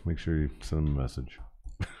Heads. Make sure you send him a message.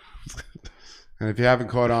 And if you haven't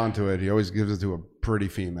caught on to it, he always gives it to a pretty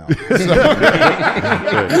female. And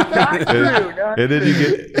then you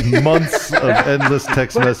get months of endless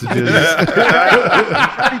text messages.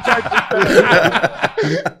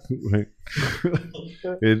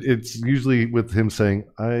 It's usually with him saying,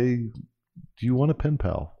 do you want a pen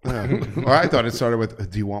pal? Well, I thought it started with,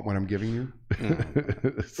 do you want what I'm giving you?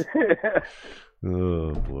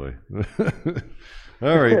 Oh, boy.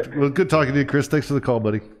 All right. Well, good talking to you, Chris. Thanks for the call,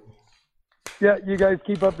 buddy. Yeah, you guys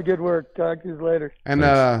keep up the good work. Talk to you later. And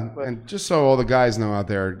just so all the guys know out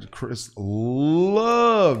there, Chris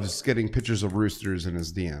loves getting pictures of roosters in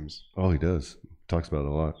his DMs. Oh, he does. Talks about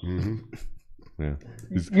it a lot. Mm-hmm. Yeah.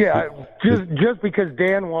 Yeah, just because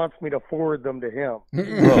Dan wants me to forward them to him.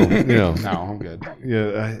 Well, you know, no, I'm good.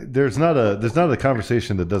 Yeah, there's not a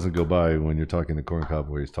conversation that doesn't go by when you're talking to Corn Cob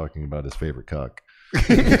where he's talking about his favorite cock.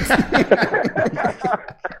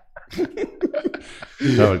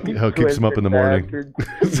 How it keeps him up in the morning.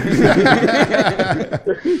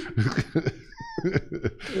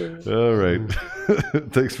 All right.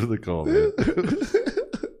 Thanks for the call, man.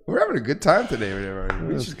 We're having a good time today.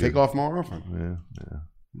 We should take off more often.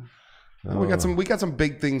 Yeah. We got some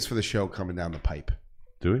big things for the show coming down the pipe.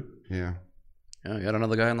 Do we? Yeah. Yeah, you got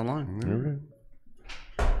another guy on the line.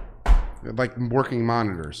 All right. Like working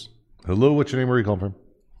monitors. Hello, what's your name? Where are you calling from?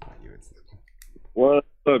 What's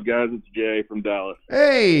up, guys? It's Jay from Dallas.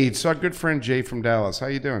 Hey, it's our good friend Jay from Dallas. How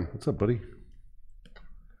you doing? What's up, buddy?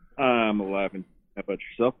 I'm alive. And how about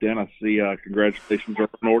yourself, Dan? I see congratulations are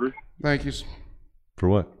in order. Thank you. For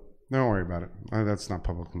what? Don't worry about it. That's not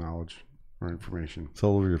public knowledge or information. It's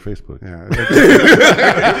all over your Facebook. Yeah.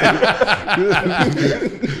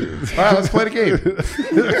 All right, let's play the game.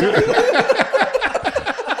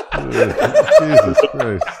 Jesus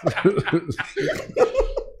Christ.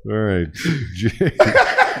 All right. Jay.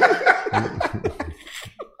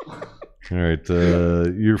 All right.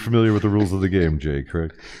 You're familiar with the rules of the game, Jay,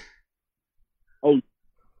 correct? Oh.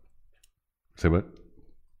 Say what?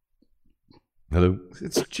 Hello?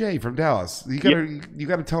 It's Jay from Dallas. You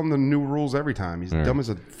gotta tell him the new rules every time. He's dumb as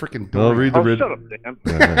a freaking Well, read the shut up, Dan.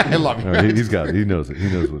 I love you. All right, he's got it. He knows it. He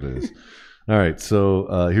knows what it is. All right,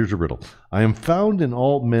 so here's your riddle. I am found in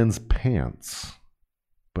all men's pants,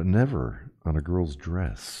 but never on a girl's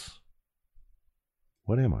dress.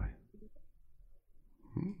 What am I?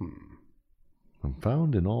 I'm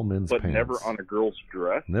found in all men's But pants. never on a girl's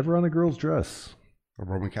dress? Never on a girl's dress. A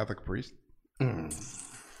Roman Catholic priest?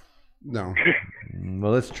 No.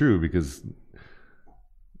 Well, that's true because...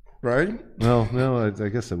 Right? No, I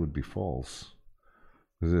guess that would be false.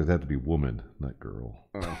 Because it'd have to be woman, not girl.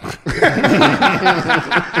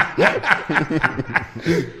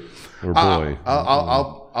 Or boy.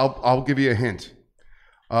 I'll give you a hint.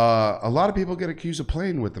 A lot of people get accused of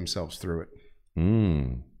playing with themselves through it.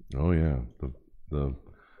 Oh yeah, the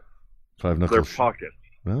five Their knuckles. pocket.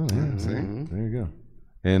 Oh yeah, see, there you go.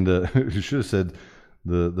 And you should have said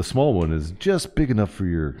the small one is just big enough for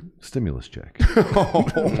your stimulus check.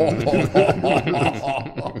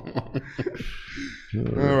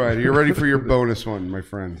 All right, are you ready for your bonus one, my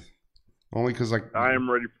friend? Only because I am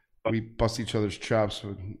ready. we bust each other's chops.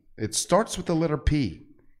 It starts with the letter P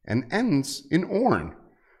and ends in Orn.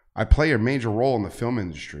 I play a major role in the film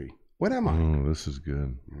industry. What am I? Oh, this is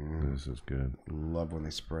good. This is good. Love when they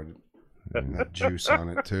spread it. And that juice on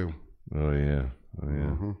it too. Oh yeah.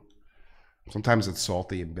 Sometimes it's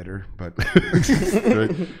salty and bitter, but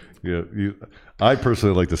Right? Yeah. I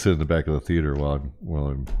personally like to sit in the back of the theater while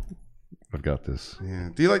I've got this. yeah.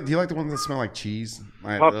 Do you like the ones that smell like cheese?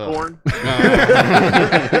 Popcorn.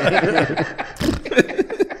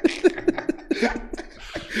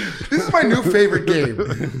 This is my new favorite game.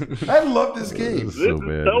 I love this game. This is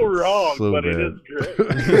so wrong, but it is great.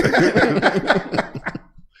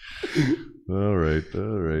 All right.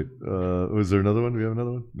 Was there another one? Do we have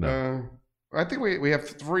another one? No. I think we have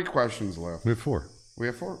 3 questions left. We have 4. We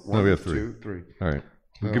have 4? No, we have 3. 2, 3. All right.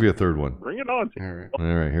 We'll give you a third one. Bring it on. All right. All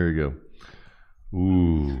right, here we go.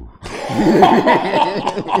 Ooh.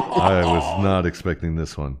 I was not expecting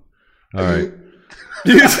this one. All right.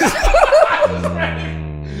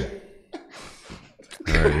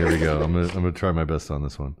 All right, here we go. I'm gonna try my best on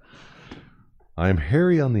this one. I am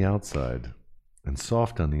hairy on the outside and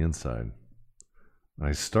soft on the inside.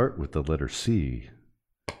 I start with the letter C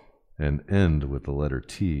and end with the letter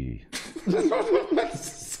T.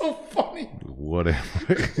 That's so funny. What am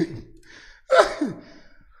I?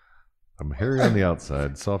 I'm hairy on the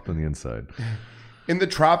outside, soft on the inside. In the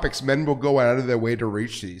tropics, men will go out of their way to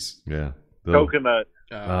reach these. Yeah. Coconut.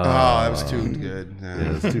 That was too good.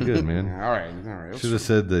 Yeah, it's too good, man. All right. Should have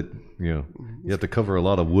said that, you have to cover a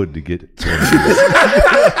lot of wood to get it.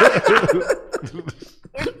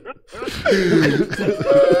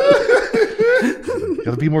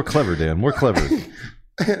 Gotta be more clever, Dan. More clever.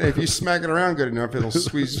 If you smack it around good enough, it'll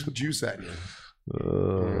squeeze juice at you.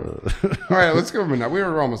 All right, let's give him a nut. We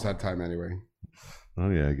were almost out of time anyway. Oh,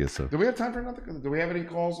 yeah, I guess so. Do we have time for another? Do we have any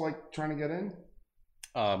calls like trying to get in?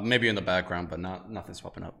 Maybe in the background, but nothing's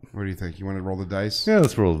popping up. What do you think? You want to roll the dice? Yeah,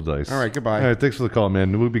 let's roll the dice. All right, goodbye. All right, thanks for the call,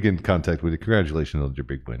 man. We'll begin contact with you. Congratulations on your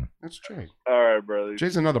big win. That's Jay. All right, brother.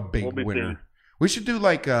 Jay's another big We'll be winner. seeing. We should do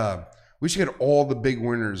we should get all the big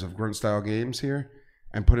winners of Grunt Style Games here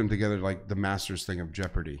and put them together like the Masters thing of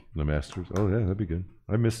Jeopardy. The Masters. Oh, yeah, that'd be good.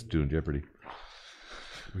 I miss doing Jeopardy.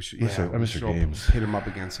 We should. I miss your games. Pit them up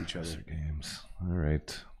against each other. Games. All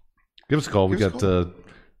right. Give us a call. Give We us a got call.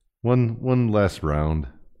 one last round.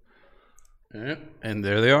 Yeah, and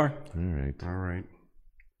there they are. All right. All right.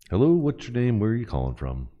 Hello, what's your name? Where are you calling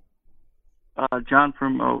from? John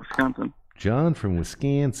from Wisconsin. John from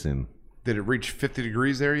Wisconsin. Did it reach 50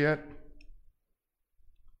 degrees there yet?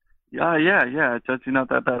 Yeah. It's actually not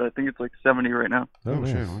that bad. I think it's like 70 right now. Oh,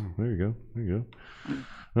 nice. shit. Wow. There you go.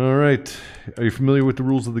 All right. Are you familiar with the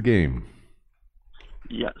rules of the game?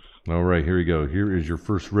 Yes. All right, here we go. Here is your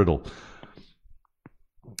first riddle.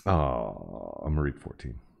 Oh, I'm going to read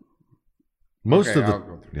 14. Most Okay, of the I'll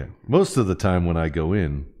go through. yeah, most of the time when I go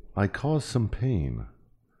in, I cause some pain.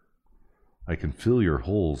 I can fill your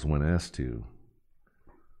holes when asked to.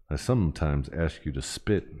 I sometimes ask you to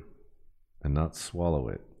spit and not swallow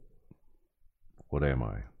it. What am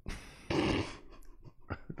I?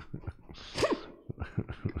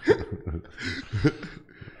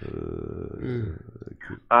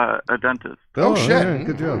 a dentist. Oh, shit! Right.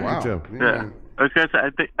 Good job. Wow. Good job. Yeah. I was gonna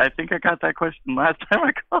say, I think I got that question last time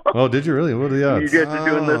I called. Oh, did you really? What are the odds? You guys are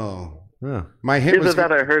doing this. Yeah. My hint Either was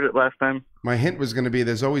that I heard it last time. My hint was going to be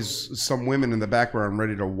there's always some women in the background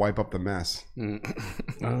ready to wipe up the mess.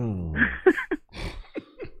 Oh.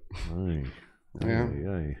 Yeah.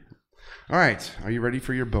 Aye. All right. Are you ready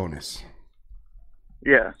for your bonus?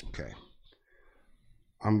 Yeah. Okay.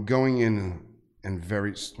 I'm going in and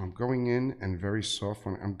very soft. When I'm going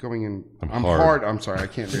in. I'm hard. I'm sorry. I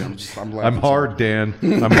can't read. I'm laughing. I'm hard, Dan.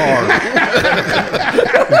 I'm hard.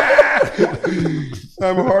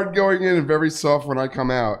 I'm hard going in and very soft when I come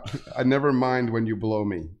out. I never mind when you blow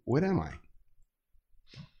me. What am I?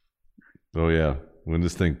 Oh yeah. When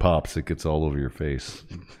this thing pops, it gets all over your face.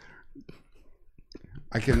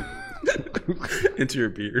 I can into your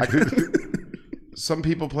beard. Some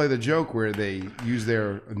people play the joke where they use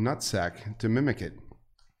their nutsack to mimic it.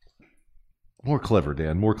 More clever,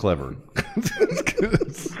 Dan. More clever.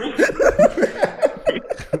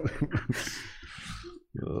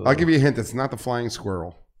 I'll give you a hint. It's not the flying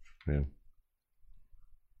squirrel. Yeah.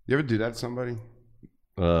 You ever do that to somebody?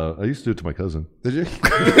 I used to do it to my cousin. Did you?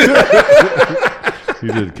 He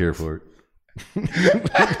didn't care for it.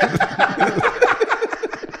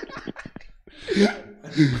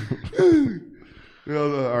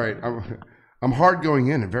 All right. I'm hard going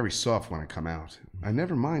in and very soft when I come out. I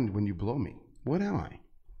never mind when you blow me. What am I?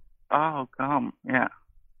 Oh, gum. Yeah.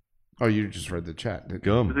 Oh, you just read the chat.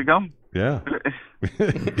 Gum. Is it gum? Yeah.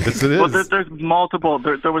 Yes, it is. Well, there's multiple.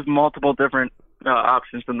 There was multiple different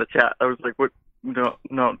options in the chat. I was like, what? No.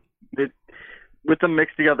 With them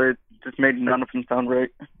mixed together, it just made none of them sound right.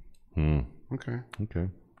 Okay.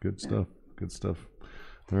 Good stuff.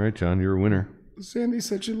 All right, John, you're a winner. Sandy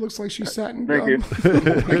said she looks like she sat in Thank gum. you.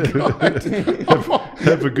 Oh, my God.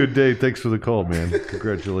 Have a good day. Thanks for the call, man.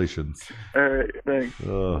 Congratulations. All right, thanks.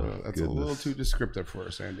 That's a little too descriptive for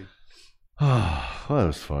us, Sandy. Well, that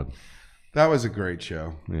was fun. That was a great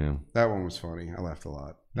show. Yeah. That one was funny. I laughed a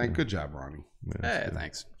lot. Good job, Ronnie. Yeah, Hey,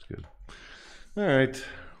 thanks. It's good. All right.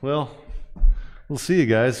 Well, we'll see you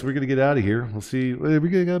guys. We're gonna get out of here. We'll see. Are we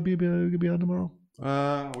gonna be on tomorrow?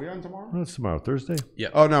 Are we on tomorrow? No, it's tomorrow. Thursday. Yeah.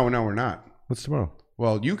 Oh no, we're not. What's tomorrow?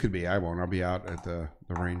 Well, you could be. I won't. I'll be out at the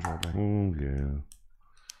range all day. Oh yeah.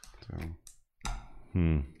 So.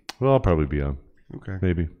 Well, I'll probably be on. Okay.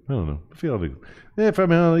 Maybe. I don't know. If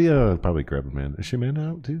I'm out, yeah, I'll probably grab Amanda. Is she Amanda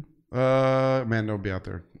out too? Amanda will be out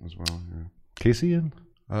there as well. Yeah. Casey in?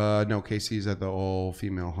 No, Casey's at the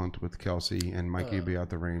all-female hunt with Kelsey, and Mikey will be out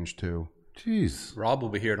the range too. Jeez. Rob will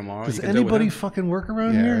be here tomorrow. Does anybody fucking work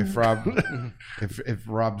around here? If Rob, if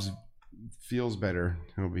Rob's feels better,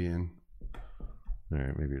 he'll be in. All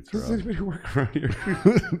right, maybe it's Does Rob. anybody work around here?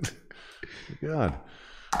 God.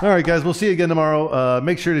 All right, guys. We'll see you again tomorrow.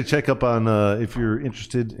 Make sure to check up on if you're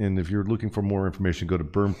interested and if you're looking for more information, go to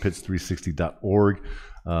burnpits360.org.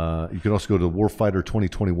 You can also go to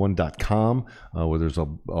warfighter2021.com, where there's a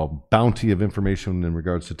bounty of information in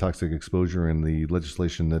regards to toxic exposure and the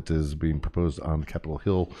legislation that is being proposed on Capitol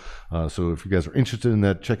Hill. So if you guys are interested in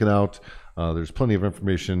that, check it out. There's plenty of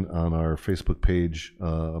information on our Facebook page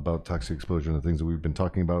about toxic exposure and the things that we've been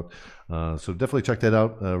talking about. So definitely check that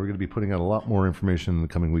out. We're going to be putting out a lot more information in the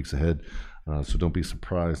coming weeks ahead. So don't be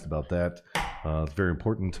surprised about that. It's very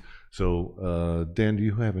important. So, Dan, do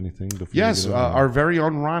you have anything before? Yes, our very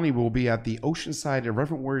own Ronnie will be at the Oceanside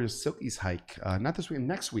Irreverent Warriors Silkies hike. Not this weekend,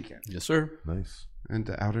 next weekend. Yes, sir. Nice. And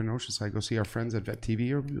out in Oceanside, go see our friends at Vet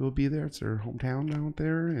TV. Will be there. It's their hometown out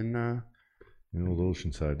there, and the old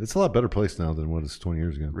Oceanside. It's a lot better place now than what it was 20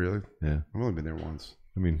 years ago. Really? Yeah. I've only been there once.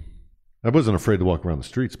 I mean, I wasn't afraid to walk around the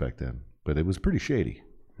streets back then, but it was pretty shady.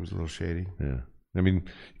 It was a little shady. Yeah. I mean,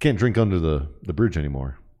 you can't drink under the bridge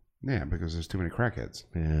anymore. Yeah, because there's too many crackheads.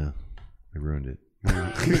 Yeah. They ruined it.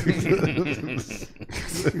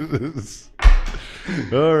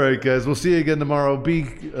 All right, guys. We'll see you again tomorrow.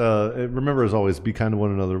 Remember, as always, be kind to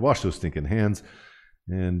one another. Wash those stinking hands.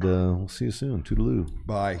 And we'll see you soon. Toodaloo.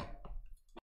 Bye.